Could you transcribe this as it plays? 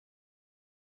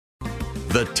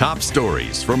The top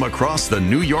stories from across the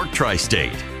New York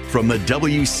tri-state from the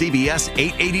WCBS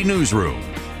 880 newsroom.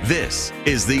 This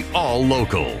is the All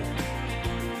Local.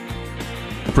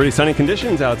 Pretty sunny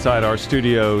conditions outside our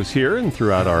studios here and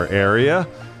throughout our area.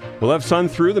 We'll have sun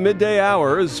through the midday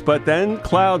hours, but then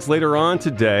clouds later on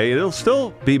today. It'll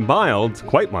still be mild,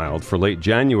 quite mild for late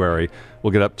January.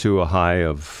 We'll get up to a high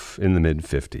of in the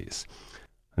mid-50s.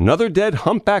 Another dead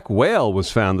humpback whale was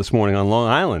found this morning on Long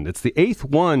Island. It's the 8th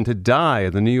one to die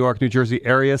in the New York, New Jersey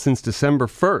area since December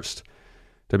 1st.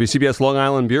 WCBS Long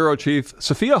Island Bureau Chief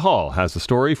Sophia Hall has the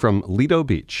story from Lido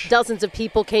Beach. Dozens of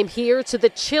people came here to the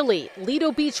chilly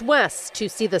Lido Beach West to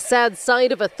see the sad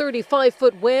sight of a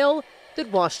 35-foot whale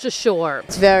that washed ashore.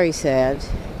 It's very sad.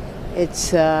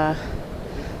 It's,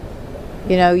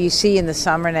 you see in the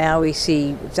summer now, we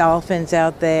see dolphins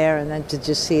out there, and then to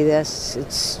just see this,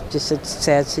 it's just a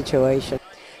sad situation.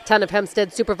 Town of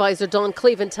Hempstead Supervisor Don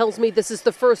Cleven tells me this is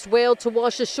the first whale to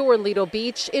wash ashore in Lido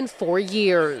Beach in 4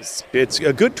 years. It's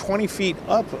a good 20 feet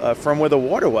up from where the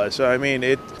water was. I mean,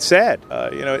 it's sad.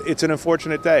 It's an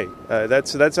unfortunate day.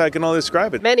 That's how I can only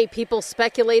describe it. Many people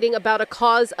speculating about a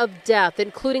cause of death,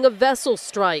 including a vessel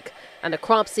strike. An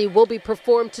necropsy will be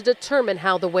performed to determine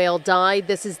how the whale died.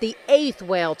 This is the 8th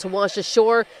whale to wash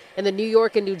ashore in the New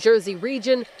York and New Jersey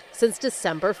region since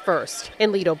December 1st.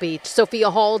 In Lido Beach,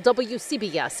 Sophia Hall,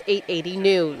 WCBS 880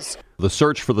 News. The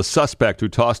search for the suspect who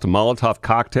tossed a Molotov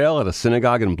cocktail at a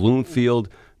synagogue in Bloomfield,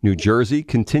 New Jersey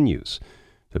continues.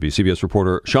 WCBS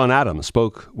reporter Sean Adams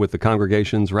spoke with the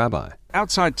congregation's rabbi.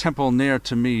 Outside Temple Ner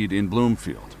Tamid in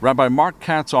Bloomfield, Rabbi Mark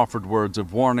Katz offered words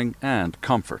of warning and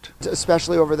comfort.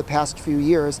 Especially over the past few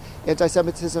years,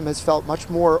 anti-Semitism has felt much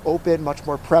more open, much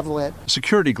more prevalent.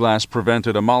 Security glass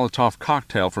prevented a Molotov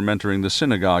cocktail from entering the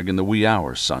synagogue in the wee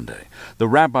hours Sunday. The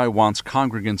rabbi wants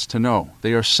congregants to know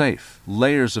they are safe.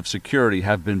 Layers of security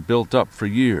have been built up for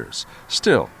years.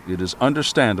 Still, it is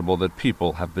understandable that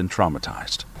people have been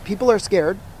traumatized. People are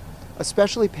scared,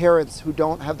 especially parents who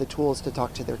don't have the tools to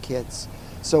talk to their kids.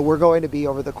 So we're going to be,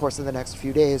 over the course of the next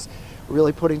few days,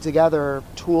 really putting together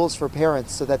tools for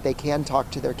parents so that they can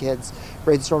talk to their kids,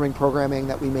 brainstorming programming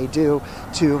that we may do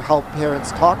to help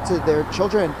parents talk to their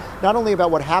children, not only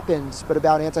about what happened, but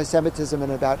about anti-Semitism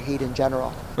and about hate in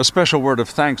general. A special word of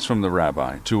thanks from the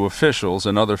rabbi to officials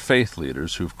and other faith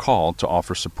leaders who've called to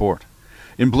offer support.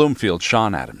 In Bloomfield,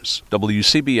 Sean Adams,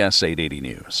 WCBS 880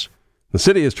 News. The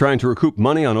city is trying to recoup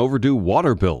money on overdue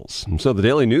water bills. And so the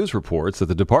Daily News reports that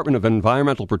the Department of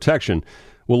Environmental Protection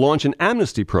will launch an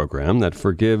amnesty program that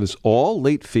forgives all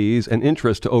late fees and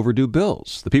interest to overdue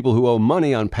bills. The people who owe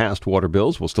money on past water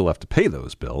bills will still have to pay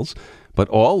those bills, but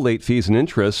all late fees and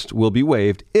interest will be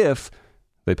waived if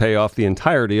they pay off the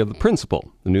entirety of the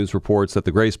principal. The news reports that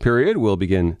the grace period will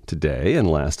begin today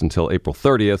and last until April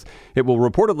 30th. It will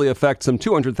reportedly affect some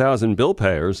 200,000 bill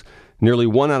payers. Nearly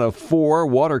 1 out of 4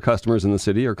 water customers in the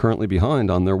city are currently behind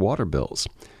on their water bills.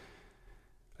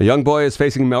 A young boy is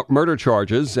facing murder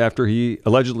charges after he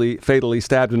allegedly fatally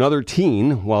stabbed another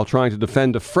teen while trying to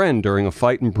defend a friend during a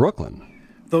fight in Brooklyn.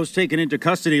 Those taken into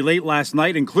custody late last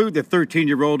night include the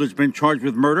 13-year-old who's been charged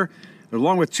with murder,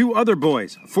 along with 2 other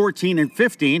boys, 14 and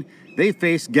 15. They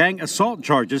face gang assault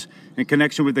charges in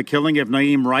connection with the killing of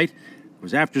Naeem Wright. It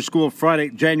was after school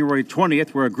Friday, January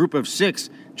 20th, where a group of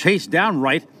 6 chased down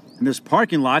Wright in this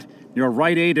parking lot near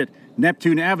Rite Aid at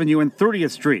Neptune Avenue and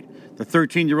 30th Street. The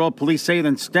 13-year-old police say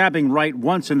then stabbing Wright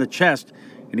once in the chest,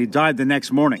 and he died the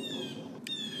next morning.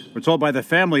 We're told by the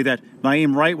family that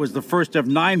Naeem Wright was the first of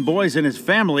 9 boys in his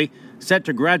family set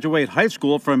to graduate high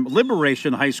school from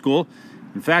Liberation High School.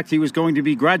 In fact, he was going to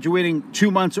be graduating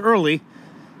 2 months early,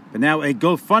 but now a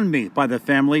GoFundMe by the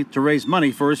family to raise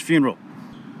money for his funeral.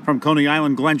 From Coney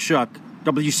Island, Glenn Schuck,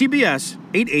 WCBS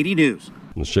 880 News.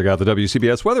 Let's check out the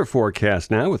WCBS weather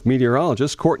forecast now with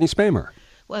meteorologist Courtney Spamer.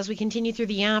 Well, as we continue through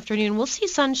the afternoon, we'll see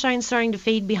sunshine starting to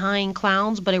fade behind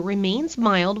clouds, but it remains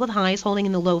mild with highs holding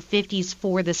in the low 50s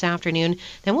for this afternoon.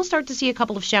 Then we'll start to see a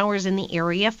couple of showers in the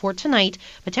area for tonight,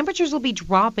 but temperatures will be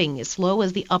dropping as low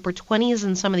as the upper 20s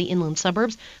in some of the inland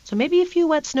suburbs, so maybe a few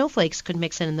wet snowflakes could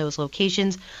mix in those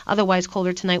locations. Otherwise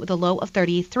colder tonight with a low of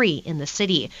 33 in the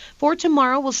city. For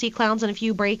tomorrow, we'll see clouds and a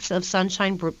few breaks of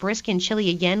sunshine, brisk and chilly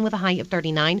again with a high of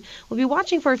 39. We'll be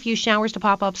watching for a few showers to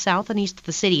pop up south and east of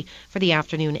the city for the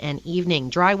afternoon and evening.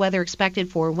 Dry weather expected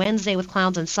for Wednesday with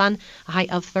clouds and sun, a high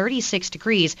of 36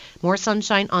 degrees. More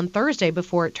sunshine on Thursday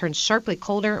before it turns sharply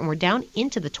colder, and we're down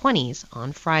into the 20s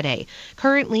on Friday.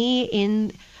 Currently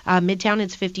in Midtown,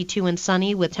 it's 52 and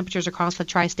sunny with temperatures across the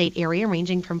tri-state area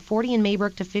ranging from 40 in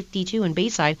Maybrook to 52 in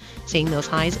Bayside, seeing those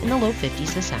highs in the low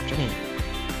 50s this afternoon.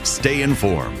 Stay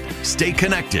informed. Stay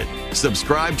connected.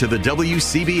 Subscribe to the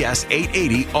WCBS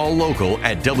 880 All Local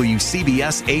at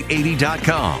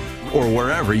WCBS880.com or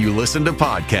wherever you listen to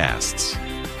podcasts.